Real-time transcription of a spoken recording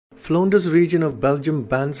Flanders region of Belgium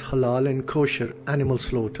bans halal and kosher animal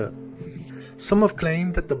slaughter. Some have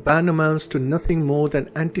claimed that the ban amounts to nothing more than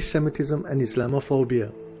anti-Semitism and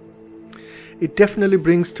Islamophobia. It definitely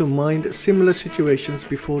brings to mind similar situations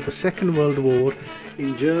before the Second World War.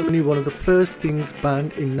 In Germany, one of the first things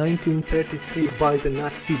banned in 1933 by the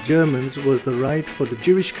Nazi Germans was the right for the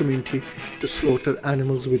Jewish community to slaughter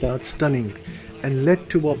animals without stunning, and led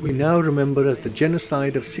to what we now remember as the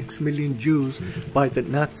genocide of 6 million Jews by the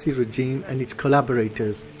Nazi regime and its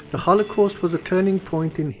collaborators. The Holocaust was a turning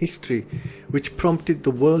point in history which prompted the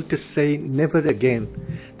world to say never again.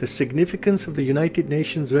 The significance of the United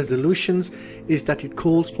Nations resolutions is that it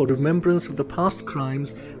calls for remembrance of the past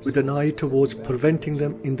crimes with an eye towards preventing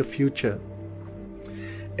them in the future.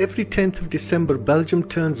 Every 10th of December, Belgium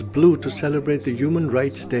turns blue to celebrate the Human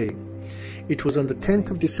Rights Day. It was on the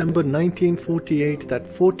 10th of December 1948 that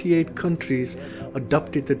 48 countries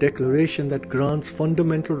adopted the declaration that grants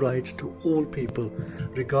fundamental rights to all people,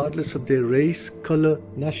 regardless of their race, color,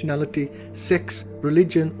 nationality, sex,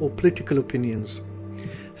 religion, or political opinions.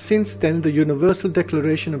 Since then, the Universal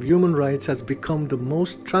Declaration of Human Rights has become the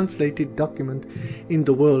most translated document in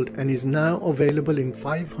the world and is now available in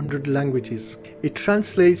 500 languages. It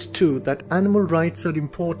translates to that animal rights are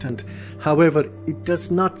important, however, it does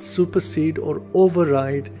not supersede or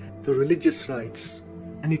override the religious rights.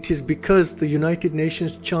 And it is because the United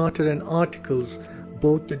Nations Charter and Articles,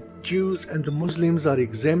 both the Jews and the Muslims are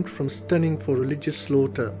exempt from stunning for religious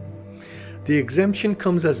slaughter. The exemption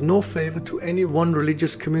comes as no favor to any one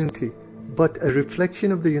religious community, but a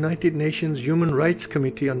reflection of the United Nations Human Rights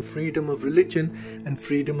Committee on Freedom of Religion and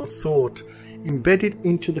Freedom of Thought, embedded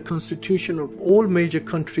into the constitution of all major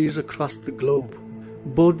countries across the globe.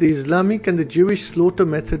 Both the Islamic and the Jewish slaughter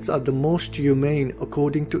methods are the most humane,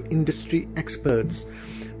 according to industry experts.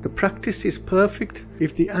 The practice is perfect.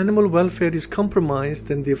 If the animal welfare is compromised,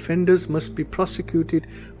 then the offenders must be prosecuted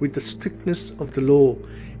with the strictness of the law.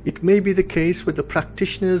 It may be the case where the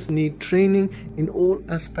practitioners need training in all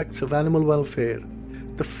aspects of animal welfare.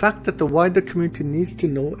 The fact that the wider community needs to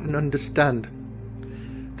know and understand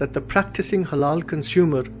that the practicing halal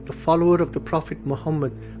consumer, the follower of the Prophet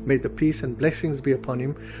Muhammad, may the peace and blessings be upon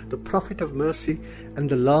him, the Prophet of mercy and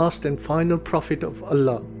the last and final Prophet of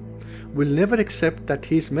Allah, will never accept that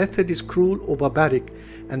his method is cruel or barbaric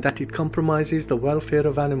and that it compromises the welfare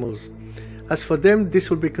of animals. As for them, this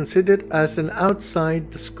will be considered as an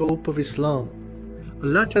outside the scope of Islam. A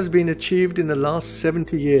lot has been achieved in the last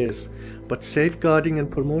 70 years, but safeguarding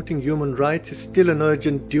and promoting human rights is still an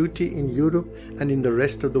urgent duty in Europe and in the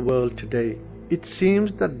rest of the world today. It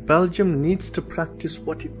seems that Belgium needs to practice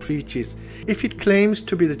what it preaches. If it claims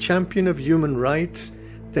to be the champion of human rights,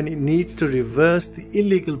 then it needs to reverse the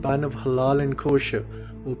illegal ban of halal and kosher,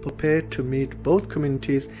 or prepare to meet both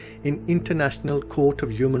communities in International Court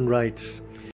of Human Rights.